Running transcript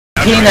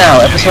Okay now,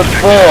 episode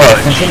 4,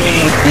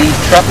 continuing with the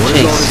truck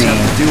chase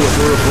scene.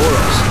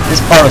 This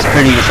part was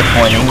pretty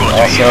disappointing,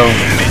 also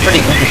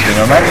pretty interesting.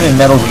 It reminds me of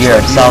Metal Gear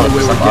Solid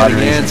for some odd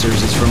reason.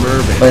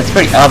 But it's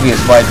pretty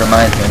obvious why it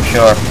reminds me, I'm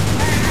sure.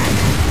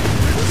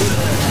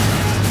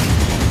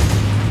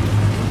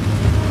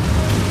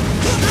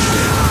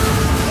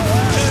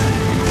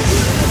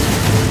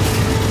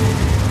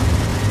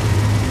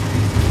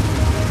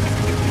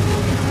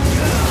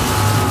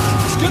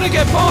 It's gonna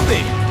get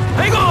bumpy!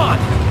 Hang on!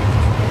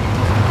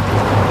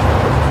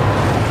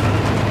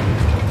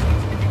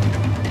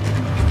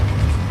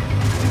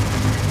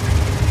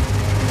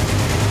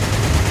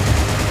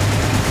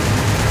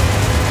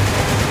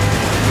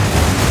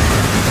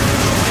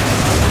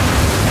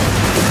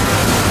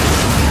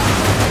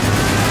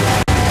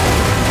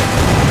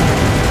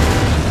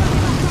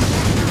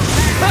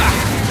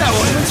 That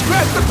won't even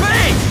scratch the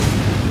paint!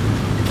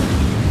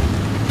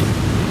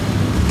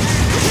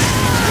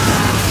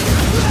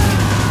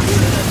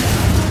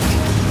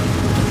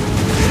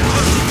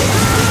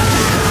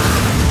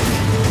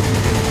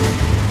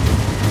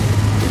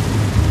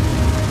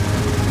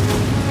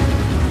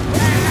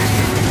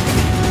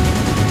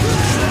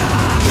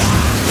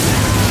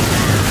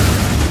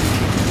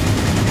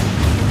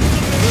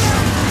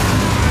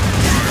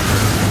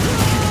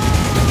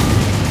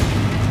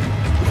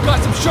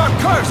 Got some sharp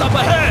curves up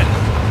ahead!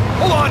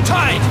 Hold on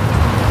tight!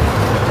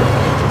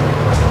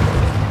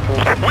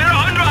 We're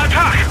under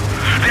attack!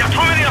 There are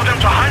too many of them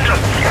to handle!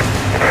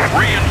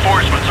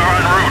 Reinforcements are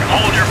en route.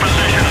 Hold your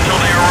position until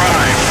they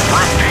arrive.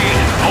 Repeat,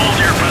 hold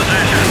your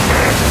position.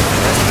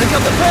 Let's pick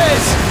up the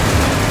pace!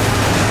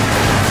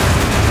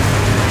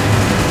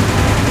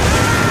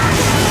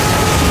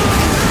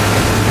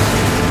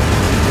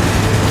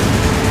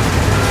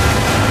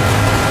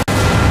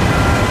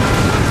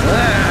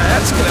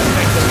 That's gonna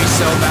make the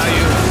resale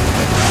value.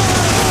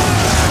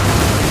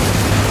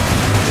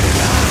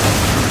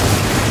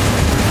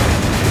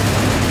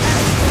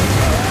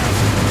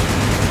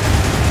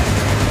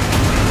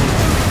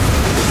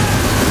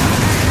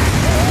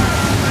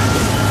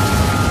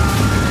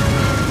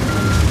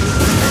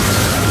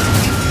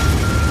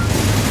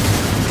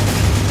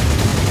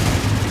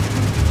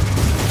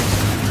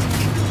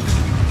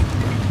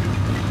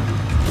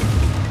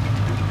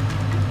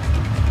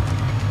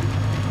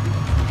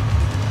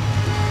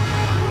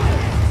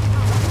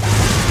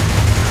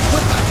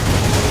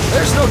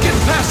 There's no getting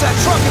past that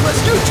truck unless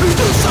you two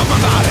do something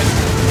about it!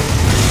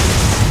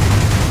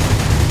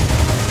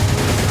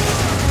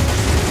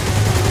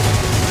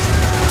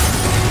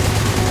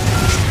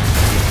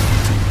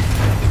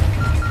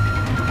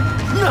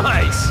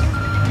 Nice!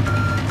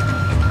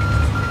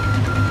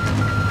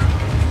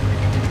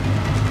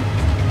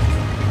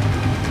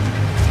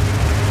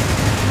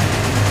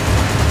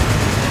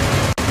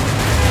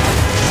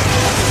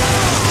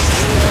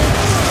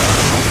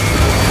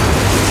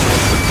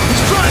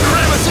 He's trying to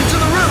ram us into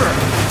the river!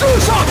 Do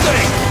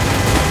something!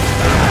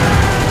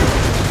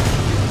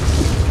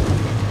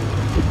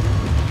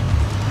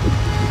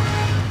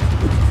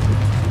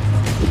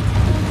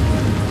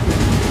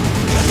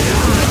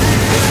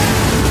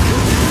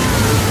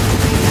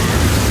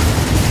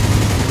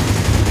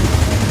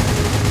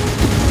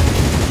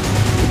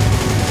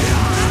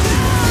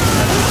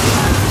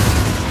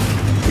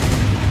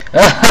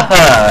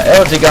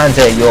 El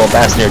Gigante, you old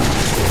bastard.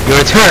 You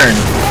return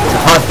to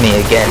haunt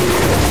me again.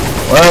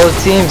 Well, it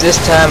seems this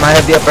time I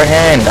have the upper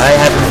hand. I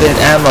have infinite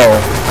ammo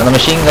on the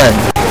machine gun.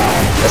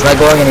 That's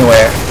not going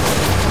anywhere.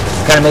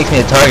 Kinda makes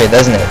me a target,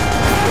 doesn't it?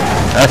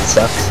 That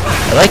sucks.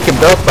 I like your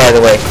belt, by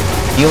the way.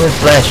 Human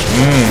flesh.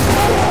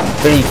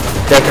 Pretty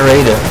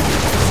decorative.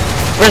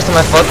 First time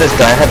I fought this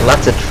guy, I had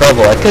lots of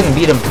trouble. I couldn't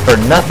beat him for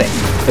nothing.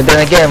 But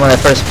then again, when I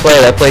first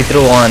played, I played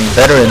through on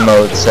veteran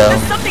mode, so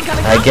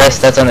I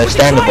guess that's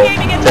understandable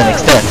to an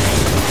extent.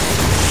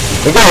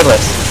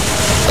 Regardless,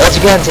 El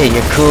Gigante,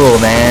 you're cool,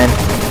 man.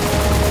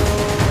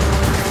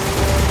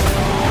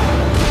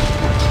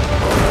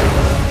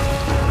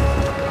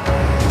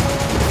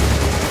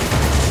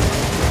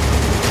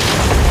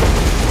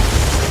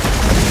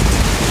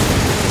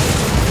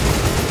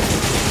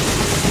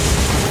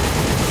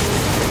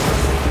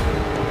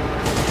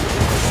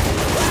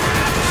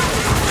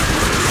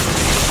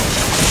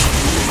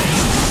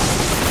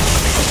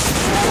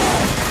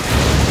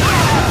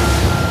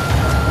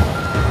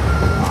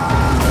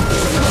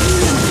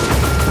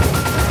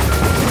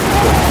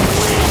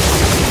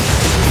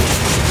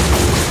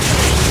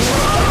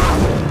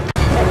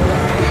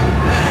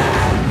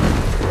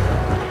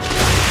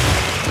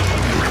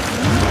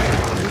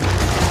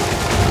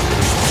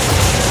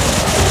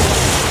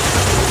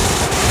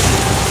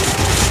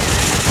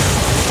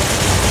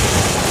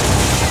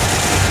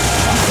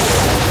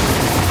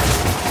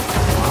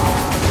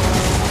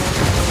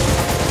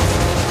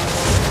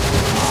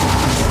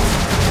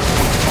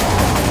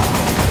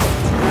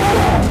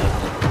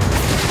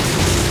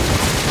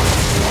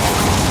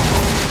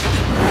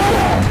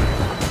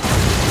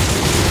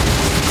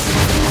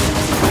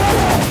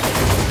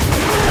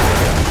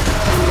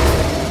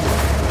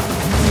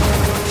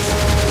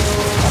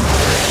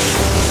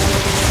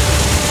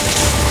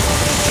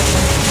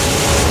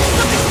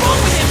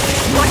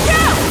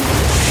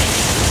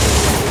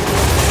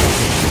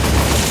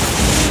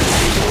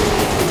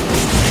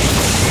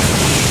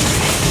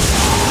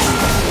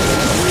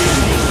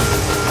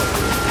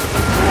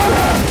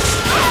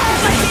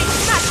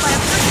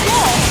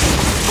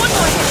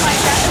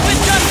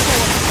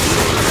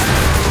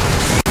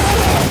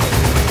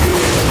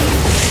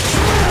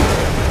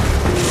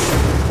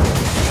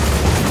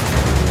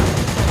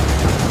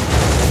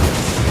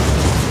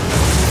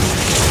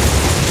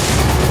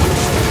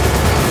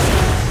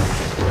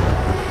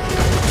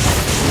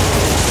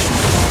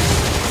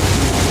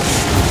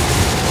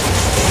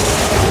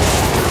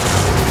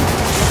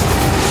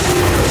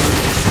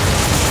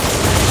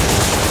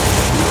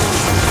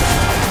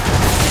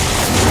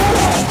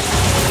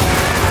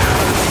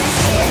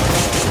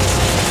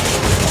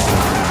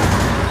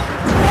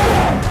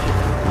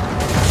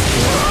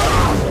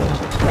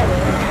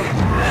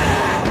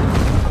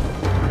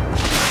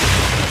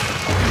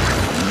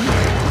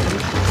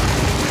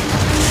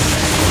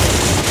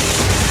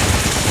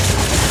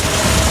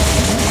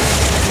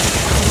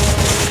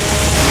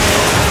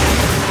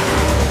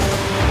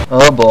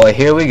 boy,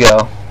 here we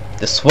go.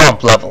 The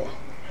swamp level.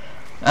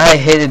 I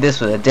hated this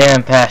with a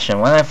damn passion.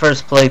 When I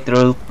first played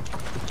through,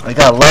 I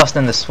got lost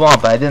in the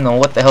swamp. I didn't know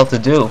what the hell to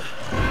do.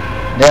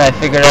 Then I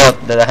figured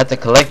out that I had to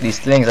collect these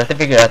things. I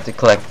figured I had to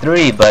collect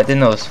 3, but I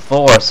didn't know it was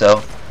 4,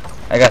 so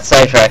I got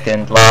sidetracked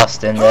and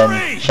lost and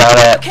then shot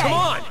at. Come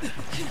on!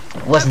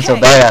 It wasn't so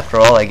bad after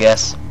all, I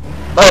guess.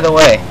 By the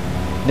way,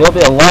 there will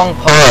be a long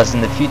pause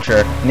in the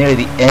future near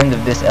the end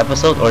of this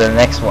episode or the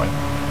next one.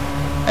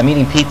 I'm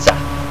eating pizza.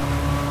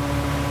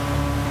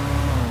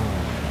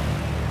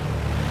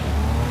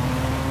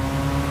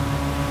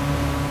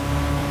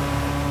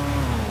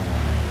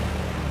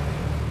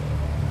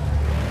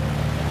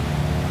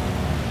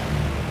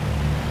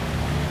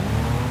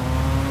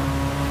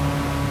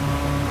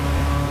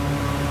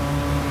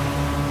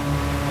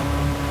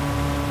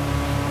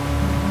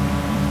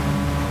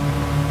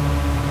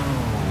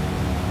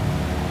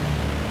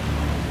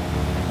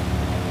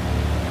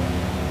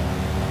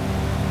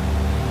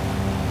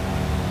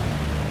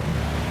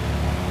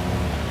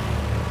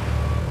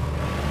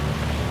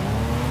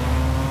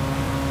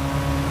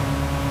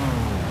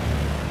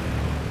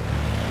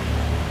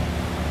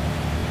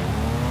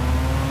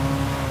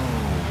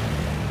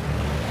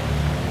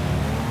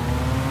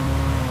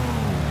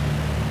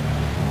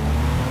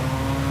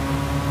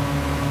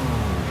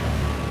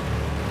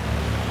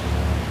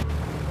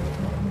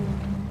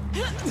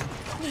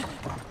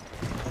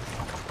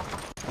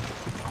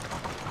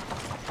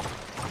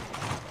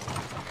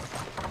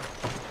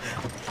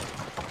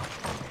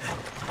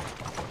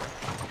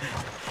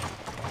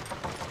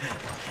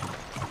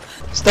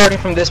 Starting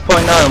from this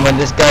point on, when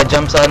this guy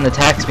jumps out and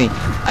attacks me,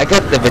 I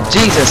got the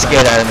bejesus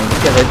scared out of me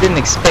because I didn't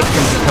expect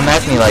him to come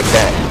at me like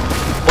that.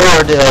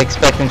 Or did I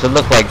expect him to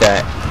look like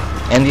that?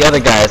 And the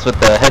other guys with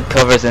the head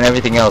covers and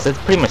everything else, it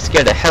pretty much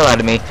scared the hell out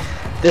of me.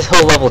 This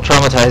whole level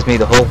traumatized me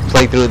the whole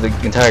playthrough of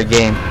the entire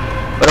game.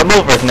 But I'm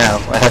over it now.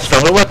 I have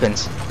stronger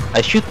weapons.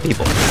 I shoot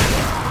people.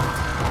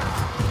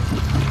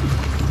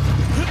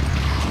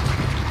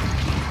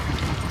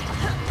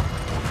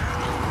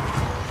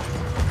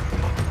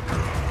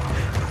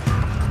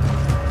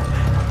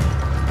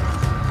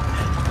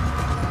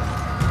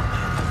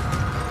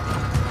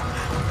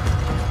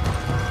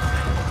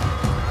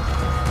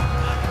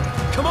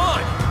 Come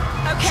on!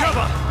 Okay. Shove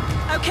up!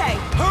 Okay.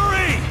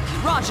 Hurry!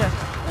 Roger.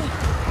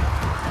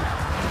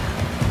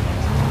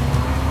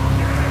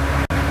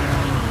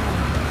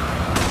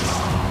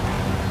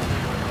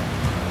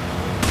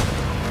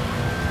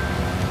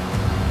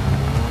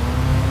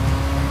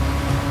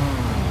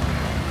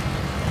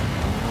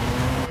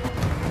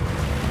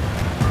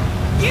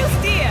 You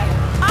steer.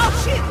 I'll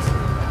shoot.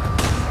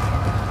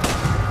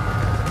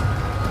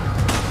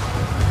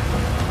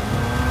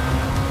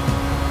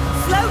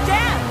 Slow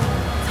down.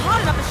 It's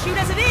hard enough to shoot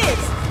as it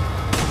is.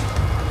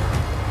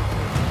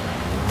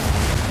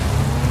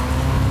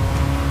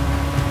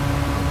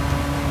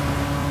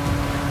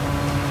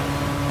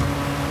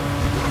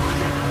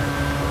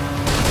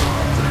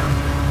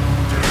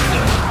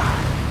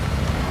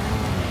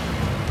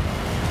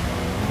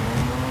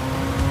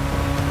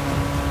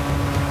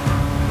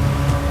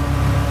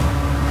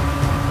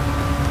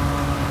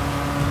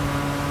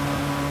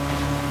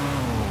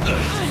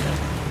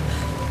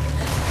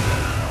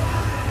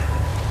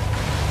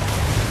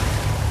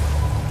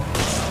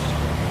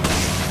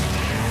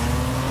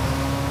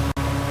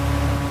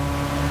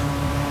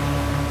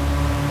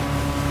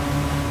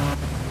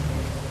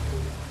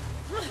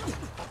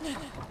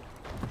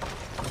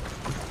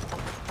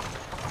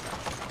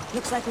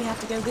 Looks like we have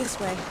to go this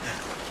way.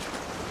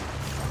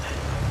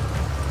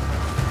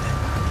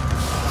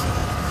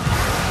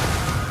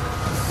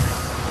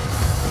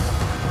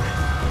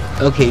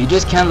 Okay, you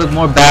just can't look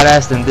more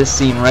badass than this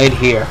scene right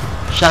here.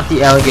 Shot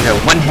the alligator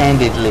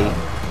one-handedly.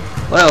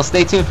 Well,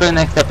 stay tuned for the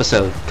next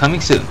episode.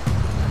 Coming soon.